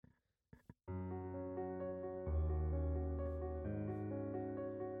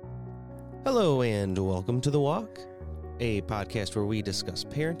Hello and welcome to The Walk, a podcast where we discuss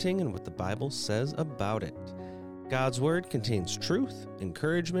parenting and what the Bible says about it. God's Word contains truth,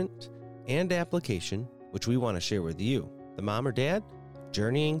 encouragement, and application, which we want to share with you, the mom or dad,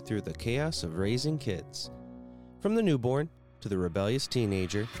 journeying through the chaos of raising kids. From the newborn to the rebellious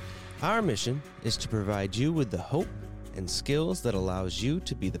teenager, our mission is to provide you with the hope and skills that allows you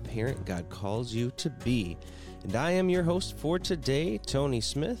to be the parent God calls you to be. And I am your host for today, Tony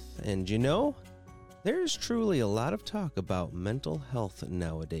Smith, and you know, there's truly a lot of talk about mental health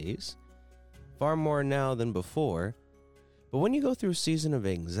nowadays, far more now than before. But when you go through a season of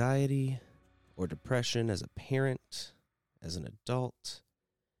anxiety or depression as a parent, as an adult,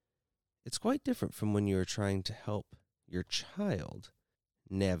 it's quite different from when you're trying to help your child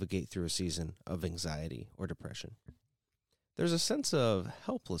navigate through a season of anxiety or depression. There's a sense of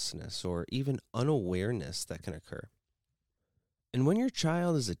helplessness or even unawareness that can occur. And when your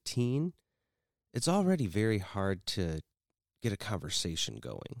child is a teen, it's already very hard to get a conversation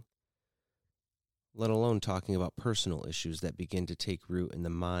going, let alone talking about personal issues that begin to take root in the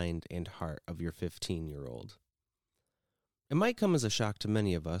mind and heart of your 15-year-old. It might come as a shock to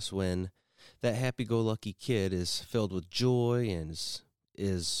many of us when that happy-go-lucky kid is filled with joy and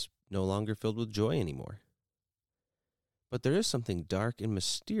is no longer filled with joy anymore. But there is something dark and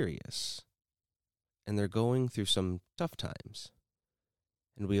mysterious, and they're going through some tough times.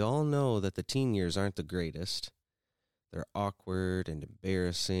 And we all know that the teen years aren't the greatest. They're awkward and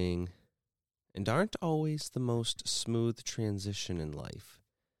embarrassing, and aren't always the most smooth transition in life.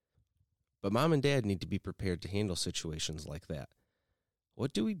 But mom and dad need to be prepared to handle situations like that.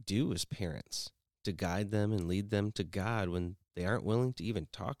 What do we do as parents to guide them and lead them to God when they aren't willing to even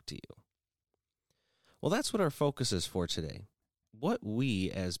talk to you? Well, that's what our focus is for today. What we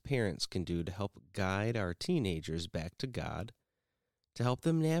as parents can do to help guide our teenagers back to God, to help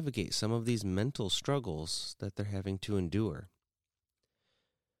them navigate some of these mental struggles that they're having to endure.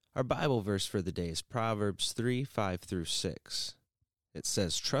 Our Bible verse for the day is Proverbs 3:5-6. It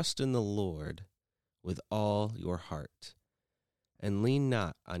says, "Trust in the Lord with all your heart, and lean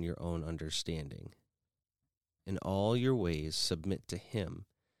not on your own understanding. In all your ways submit to Him,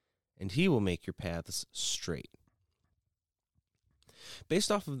 and He will make your paths straight."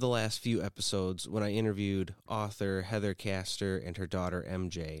 Based off of the last few episodes, when I interviewed author Heather Castor and her daughter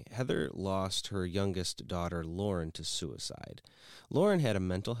MJ, Heather lost her youngest daughter Lauren to suicide. Lauren had a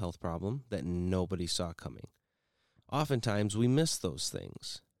mental health problem that nobody saw coming. Oftentimes we miss those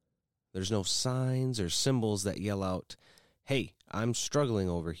things. There's no signs or symbols that yell out, "Hey, I'm struggling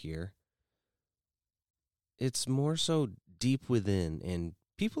over here." It's more so deep within, and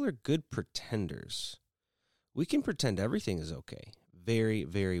people are good pretenders. We can pretend everything is okay very,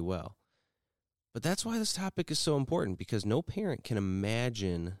 very well. But that's why this topic is so important, because no parent can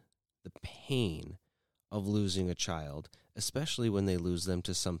imagine the pain of losing a child, especially when they lose them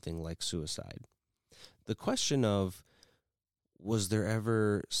to something like suicide. The question of, was there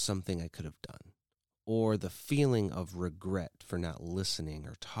ever something I could have done? Or the feeling of regret for not listening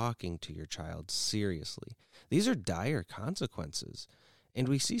or talking to your child seriously. These are dire consequences. And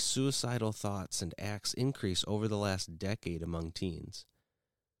we see suicidal thoughts and acts increase over the last decade among teens.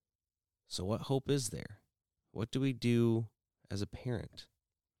 So what hope is there? What do we do as a parent?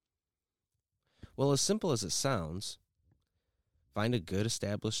 Well, as simple as it sounds, find a good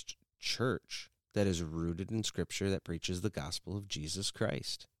established church that is rooted in Scripture that preaches the gospel of Jesus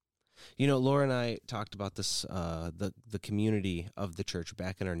Christ. You know, Laura and I talked about this, the community of the church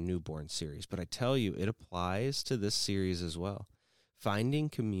back in our newborn series, but I tell you, it applies to this series as well. Finding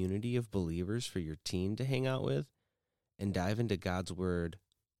community of believers for your teen to hang out with and dive into God's Word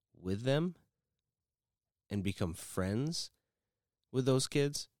with them and become friends with those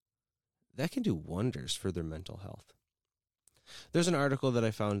kids, that can do wonders for their mental health. There's an article that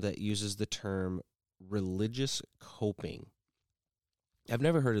I found that uses the term religious coping. I've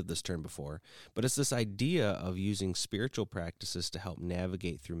never heard of this term before, but it's this idea of using spiritual practices to help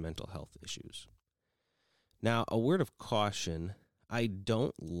navigate through mental health issues. Now, a word of caution, I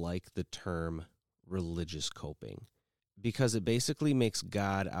don't like the term religious coping because it basically makes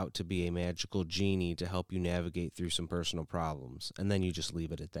God out to be a magical genie to help you navigate through some personal problems, and then you just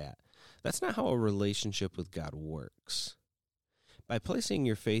leave it at that. That's not how a relationship with God works. By placing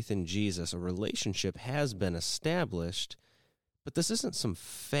your faith in Jesus, a relationship has been established, but this isn't some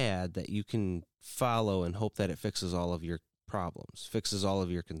fad that you can follow and hope that it fixes all of your problems, fixes all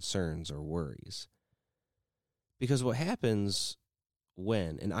of your concerns or worries. Because what happens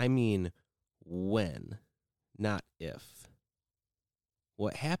when, and I mean when, not if,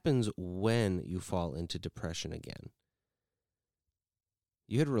 what happens when you fall into depression again?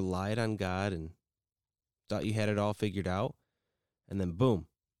 You had relied on God and thought you had it all figured out, and then boom,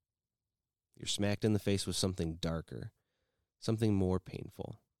 you're smacked in the face with something darker, something more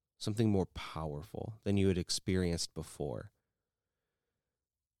painful, something more powerful than you had experienced before.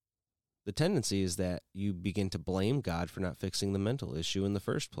 The tendency is that you begin to blame God for not fixing the mental issue in the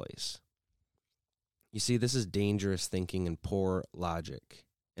first place. You see, this is dangerous thinking and poor logic,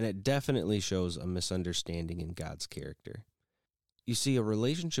 and it definitely shows a misunderstanding in God's character. You see, a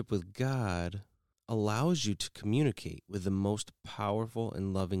relationship with God allows you to communicate with the most powerful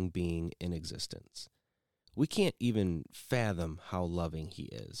and loving being in existence. We can't even fathom how loving he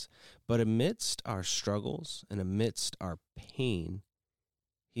is, but amidst our struggles and amidst our pain,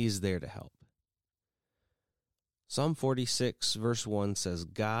 he's there to help. Psalm 46, verse 1 says,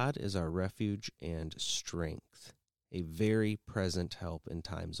 God is our refuge and strength, a very present help in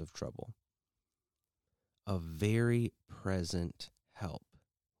times of trouble. A very present help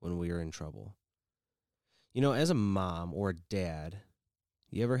when we are in trouble. You know, as a mom or a dad,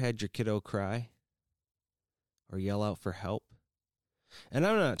 you ever had your kiddo cry or yell out for help? And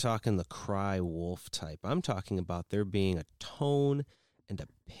I'm not talking the cry wolf type. I'm talking about there being a tone and a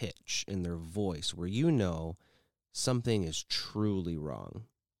pitch in their voice where you know something is truly wrong.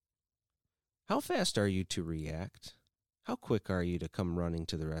 How fast are you to react? How quick are you to come running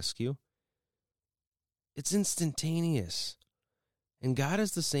to the rescue? It's instantaneous. And God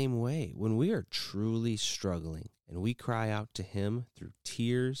is the same way. When we are truly struggling and we cry out to him through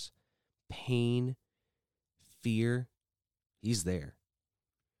tears, pain, fear, he's there.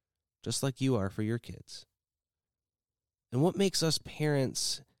 Just like you are for your kids. And what makes us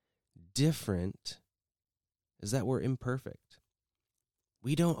parents different is that we're imperfect.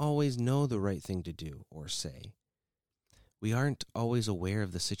 We don't always know the right thing to do or say. We aren't always aware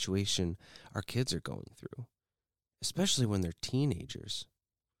of the situation our kids are going through, especially when they're teenagers.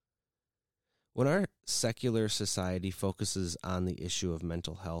 When our secular society focuses on the issue of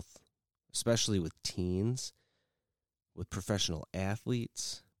mental health, especially with teens, with professional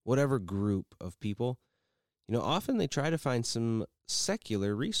athletes, whatever group of people, often they try to find some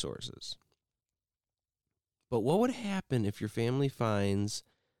secular resources. But what would happen if your family finds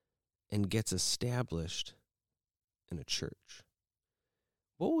and gets established in a church?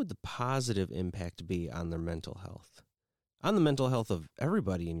 What would the positive impact be on their mental health? On the mental health of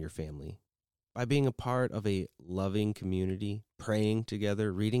everybody in your family, by being a part of a loving community, praying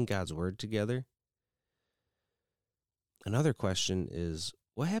together, reading God's word together? Another question is,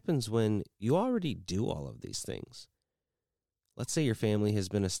 what happens when you already do all of these things? Let's say your family has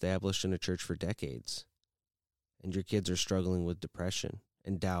been established in a church for decades, and your kids are struggling with depression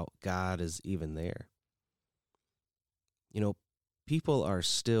and doubt God is even there. People are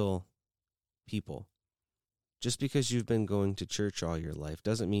still people. Just because you've been going to church all your life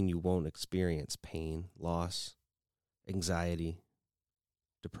doesn't mean you won't experience pain, loss, anxiety,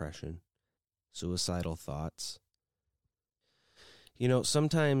 depression, suicidal thoughts.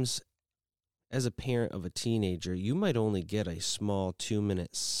 Sometimes as a parent of a teenager, you might only get a small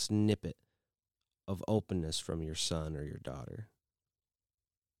 2-minute snippet of openness from your son or your daughter.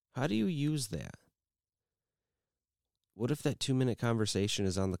 How do you use that? What if that 2-minute conversation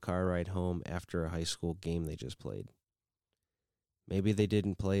is on the car ride home after a high school game they just played? Maybe they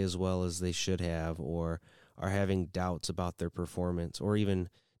didn't play as well as they should have, or are having doubts about their performance, or even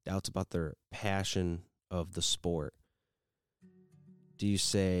doubts about their passion of the sport. Do you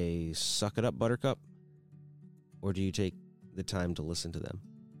say, suck it up, buttercup? Or do you take the time to listen to them,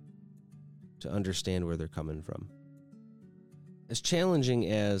 to understand where they're coming from? As challenging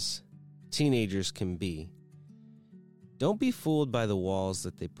as teenagers can be, don't be fooled by the walls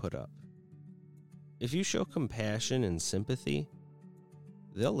that they put up. If you show compassion and sympathy,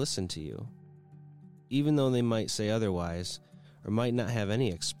 they'll listen to you, even though they might say otherwise or might not have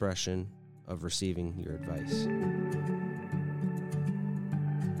any expression of receiving your advice.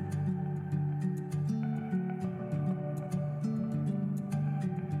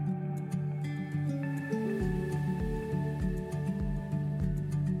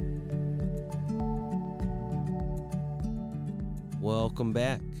 Welcome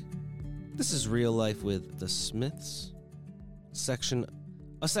back. This is Real Life with the Smiths, a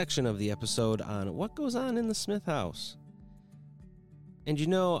section of the episode on what goes on in the Smith house. And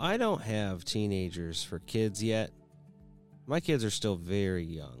I don't have teenagers for kids yet. My kids are still very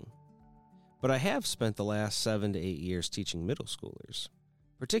young. But I have spent the last 7 to 8 years teaching middle schoolers,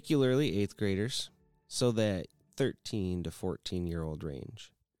 particularly 8th graders, so that 13 to 14-year-old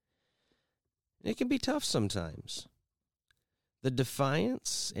range. It can be tough sometimes. The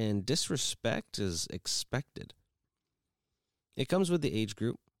defiance and disrespect is expected. It comes with the age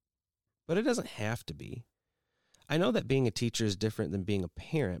group, but it doesn't have to be. I know that being a teacher is different than being a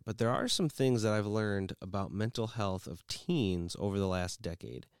parent, but there are some things that I've learned about mental health of teens over the last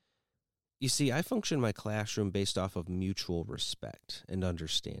decade. You see, I function in my classroom based off of mutual respect and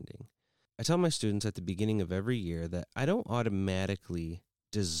understanding. I tell my students at the beginning of every year that I don't automatically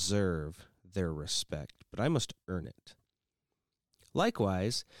deserve their respect, but I must earn it.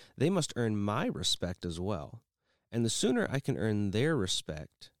 Likewise, they must earn my respect as well. And the sooner I can earn their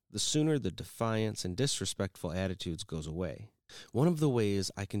respect, the sooner the defiance and disrespectful attitudes goes away. One of the ways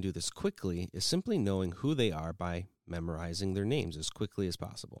I can do this quickly is simply knowing who they are by memorizing their names as quickly as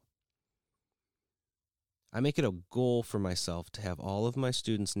possible. I make it a goal for myself to have all of my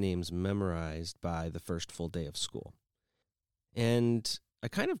students' names memorized by the first full day of school. And I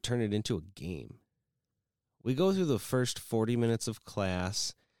kind of turn it into a game. We go through the first 40 minutes of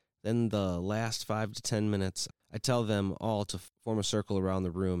class, then the last 5 to 10 minutes, I tell them all to form a circle around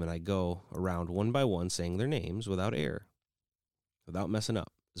the room, and I go around one by one saying their names without error, without messing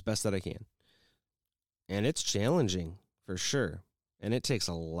up, as best that I can. And it's challenging, for sure. And it takes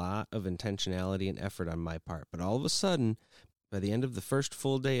a lot of intentionality and effort on my part. But all of a sudden, by the end of the first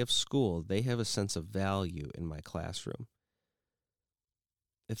full day of school, they have a sense of value in my classroom.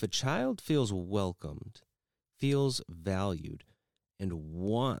 If a child feels welcomed, feels valued, and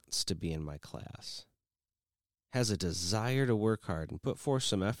wants to be in my class, has a desire to work hard and put forth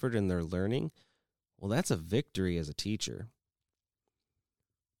some effort in their learning, well, that's a victory as a teacher.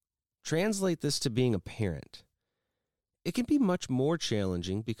 Translate this to being a parent. It can be much more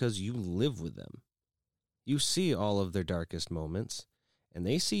challenging because you live with them. You see all of their darkest moments, and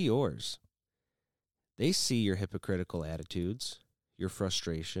they see yours. They see your hypocritical attitudes, your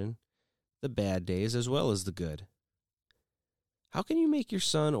frustration, the bad days as well as the good. How can you make your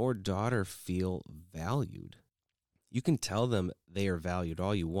son or daughter feel valued? You can tell them they are valued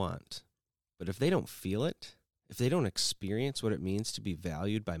all you want, but if they don't feel it, if they don't experience what it means to be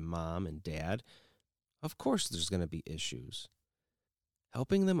valued by mom and dad, of course there's going to be issues.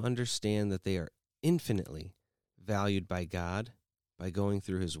 Helping them understand that they are infinitely valued by God by going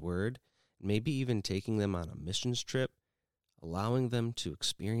through His Word, maybe even taking them on a missions trip, allowing them to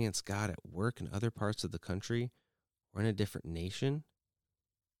experience God at work in other parts of the country or in a different nation.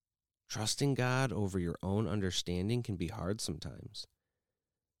 Trusting God over your own understanding can be hard sometimes,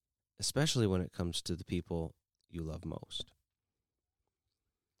 especially when it comes to the people you love most.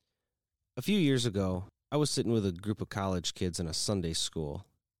 A few years ago, I was sitting with a group of college kids in a Sunday school,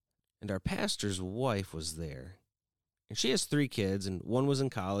 and our pastor's wife was there. And she has 3 kids, and one was in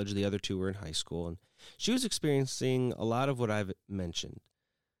college, the other 2 were in high school, and she was experiencing a lot of what I've mentioned.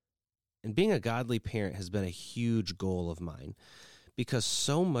 And being a godly parent has been a huge goal of mine, because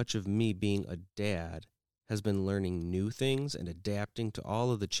so much of me being a dad has been learning new things and adapting to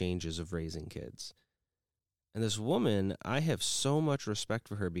all of the changes of raising kids. And this woman, I have so much respect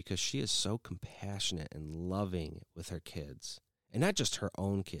for her because she is so compassionate and loving with her kids. And not just her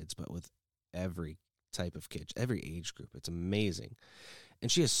own kids, but with every type of kid, every age group. It's amazing.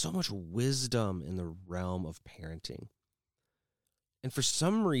 And she has so much wisdom in the realm of parenting. And for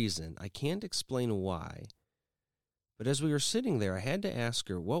some reason, I can't explain why, but as we were sitting there, I had to ask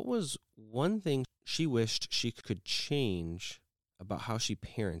her what was one thing she wished she could change about how she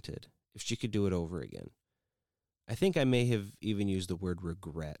parented if she could do it over again. I think I may have even used the word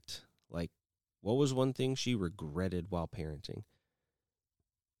regret. Like, what was one thing she regretted while parenting?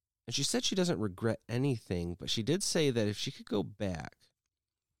 And she said she doesn't regret anything, but she did say that if she could go back,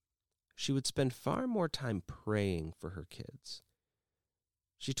 she would spend far more time praying for her kids.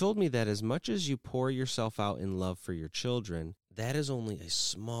 She told me that as much as you pour yourself out in love for your children, that is only a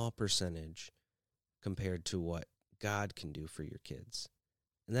small percentage compared to what God can do for your kids.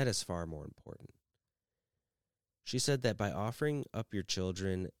 And that is far more important. She said that by offering up your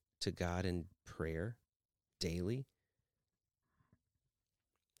children to God in prayer daily,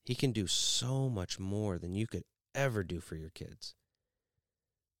 He can do so much more than you could ever do for your kids.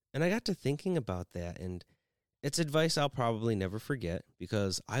 And I got to thinking about that, and it's advice I'll probably never forget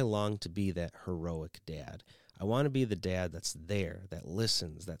because I long to be that heroic dad. I want to be the dad that's there, that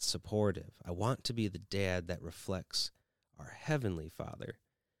listens, that's supportive. I want to be the dad that reflects our Heavenly Father.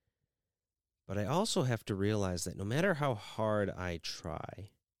 But I also have to realize that no matter how hard I try,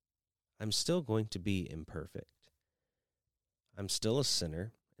 I'm still going to be imperfect. I'm still a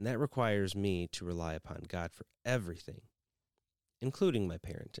sinner, and that requires me to rely upon God for everything, including my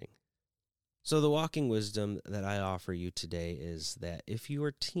parenting. So the walking wisdom that I offer you today is that if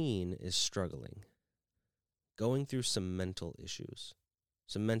your teen is struggling, going through some mental issues,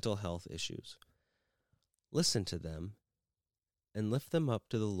 some mental health issues, listen to them and lift them up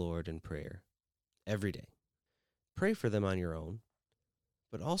to the Lord in prayer every day. Pray for them on your own,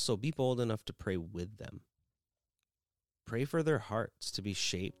 but also be bold enough to pray with them. Pray for their hearts to be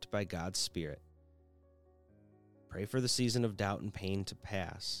shaped by God's Spirit. Pray for the season of doubt and pain to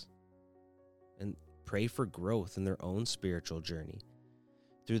pass, and pray for growth in their own spiritual journey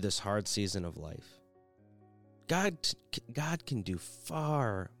through this hard season of life. God can do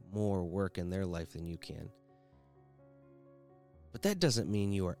far more work in their life than you can. But that doesn't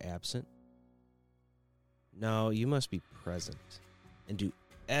mean you are absent. No, you must be present and do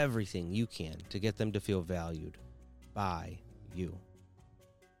everything you can to get them to feel valued by you.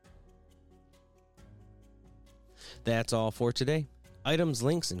 That's all for today. Items,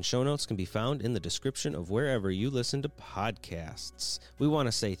 links, and show notes can be found in the description of wherever you listen to podcasts. We want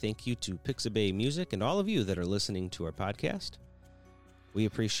to say thank you to Pixabay Music and all of you that are listening to our podcast. We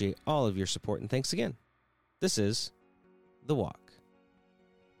appreciate all of your support, and thanks again. This is The Walk.